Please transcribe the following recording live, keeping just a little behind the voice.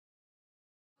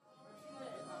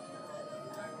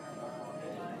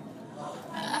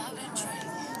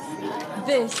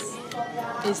This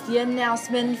is the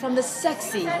announcement from the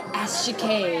sexy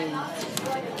SGK.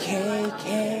 K,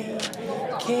 K,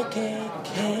 K, K,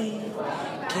 K,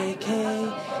 K, K,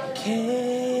 K.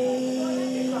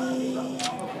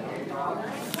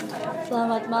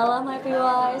 Selamat malam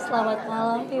PY, selamat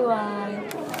malam PY.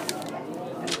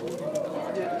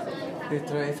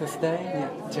 Retro SSD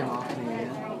nhận trò nè.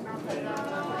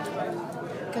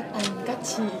 Các anh, các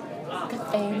chị,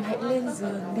 các em hãy lên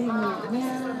giường đi ngủ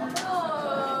nha.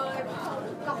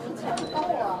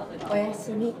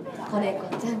 Oyasumi,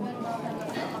 koneco-chan.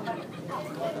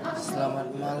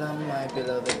 Selamat malam, my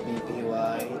beloved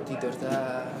PY. Tidur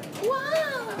dah.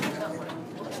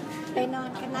 ไปนอน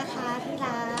กันนะคะที่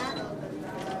รัก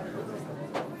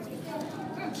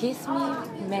Kiss me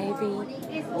maybe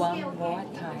one more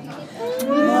time.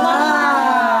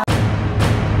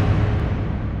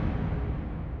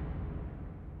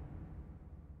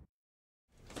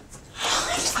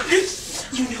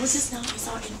 You notice now I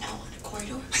saw an owl in the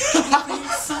corridor? It ran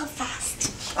so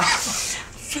fast.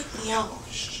 Freaked me out.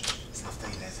 It's after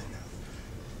 11 now.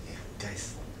 Yeah,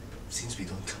 guys, since we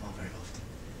don't come out very often,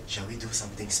 shall we do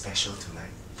something special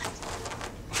tonight?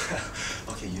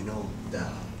 Okay, you know,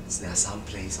 there are some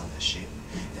place on the ship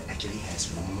that actually has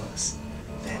rumors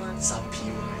that some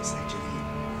PYs actually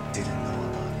didn't know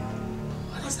about it.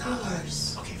 What is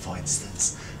rumors? Okay, for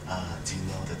instance, do you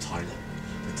know the toilet?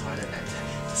 The toilet at the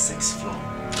 6th floor,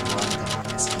 the one that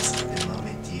is beside the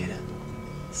Mermaid Theatre.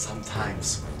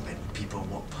 Sometimes when people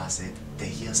walk past it, they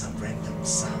hear some random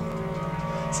sound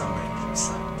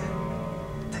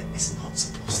that is not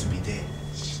supposed to be there.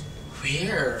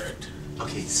 Weird.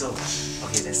 Okay, here's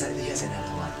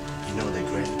another one. You know the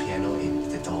grand piano in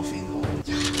the Dolphin Hall?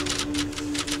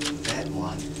 That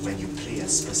one, when you play a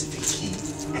specific key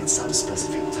at some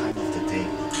specific time of the day,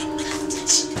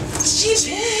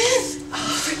 Jesus!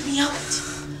 Freaked me out.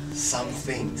 some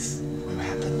things will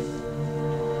happen.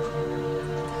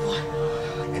 What?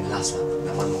 And last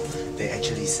one more. They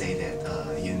actually say that,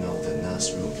 you know the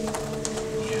nurse room?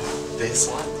 Yeah. This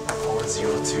one,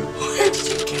 402. Where did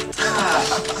you get that?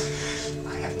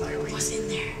 I have my way. What's in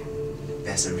there?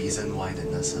 There's a reason why the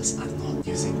nurses are not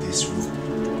using this room.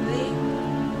 Really?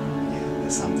 Yeah,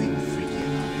 there's something freaky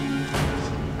about it.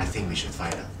 I think we should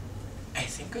find out. I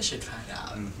think we should find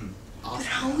out. But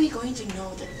how are we going to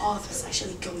know that all of us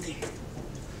actually go there?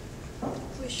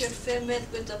 We should film it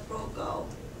with the Pro Go.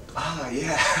 Ah,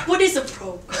 yeah. What is a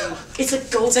pro go? It's a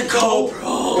GoPro.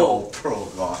 GoPro,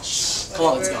 gosh. Come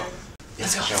on, let's go.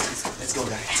 Let's go. Let's go,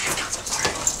 guys.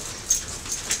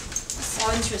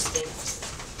 So interesting.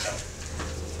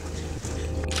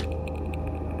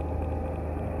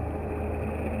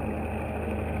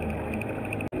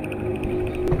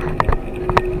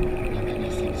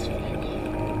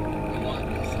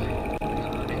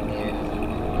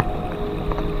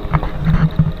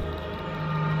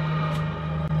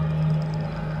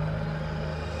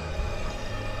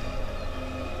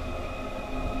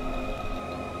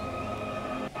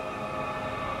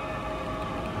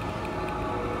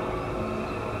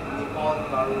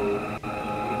 Maru,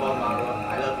 I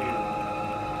love you.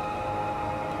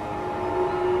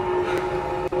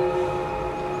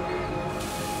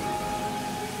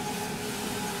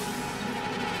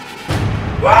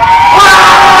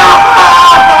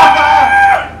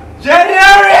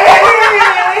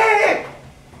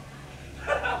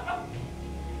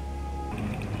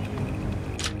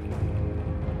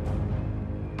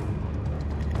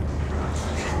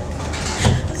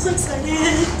 I'm so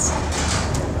excited.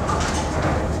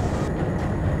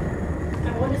 I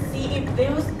want to see if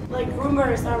those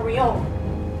rumors are real.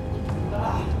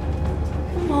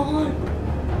 Come on.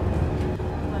 Oh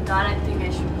my god, I think I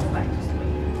should go back to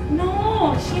sleep.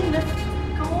 No, Shin, let's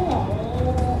go.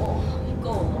 You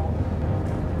go alone.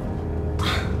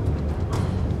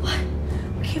 What?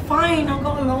 Okay, fine. I'll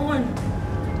go alone.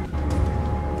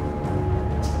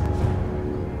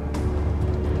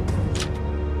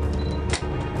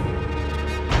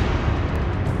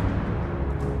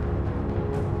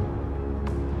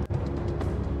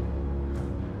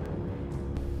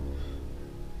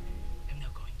 I'm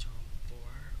now going to room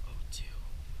 402.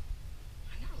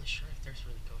 I'm not really sure if there's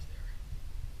really ghosts there.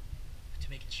 But to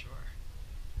make it sure,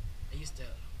 I used the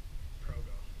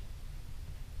Progo.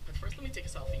 But first, let me take a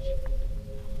selfie.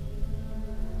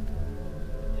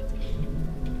 Let's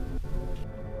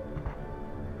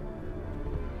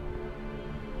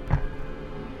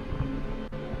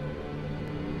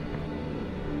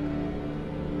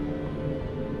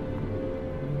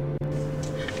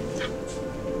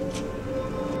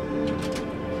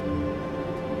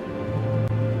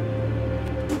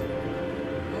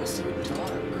go.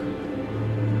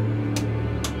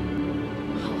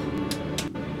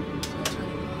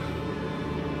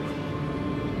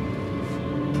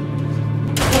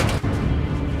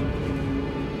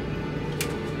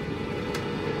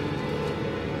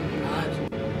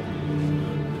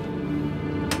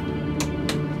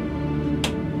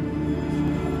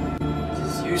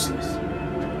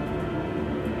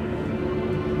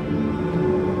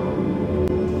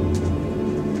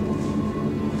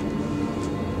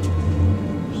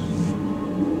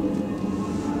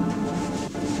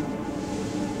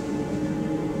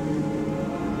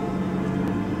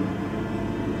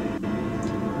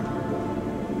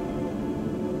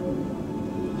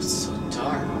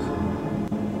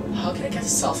 get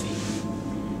the selfie.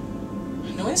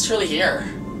 No one's really here.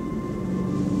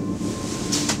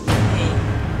 Hey.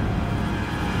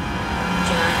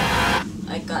 John,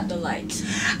 I got the light.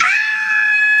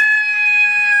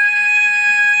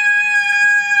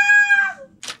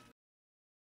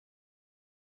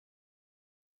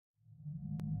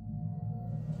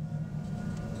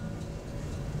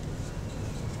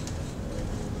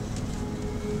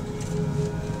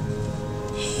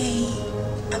 Hey,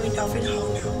 I'm in Alfred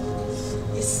Hall now.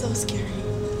 It's so scary.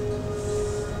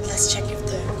 Let's check if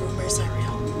the rumors are real.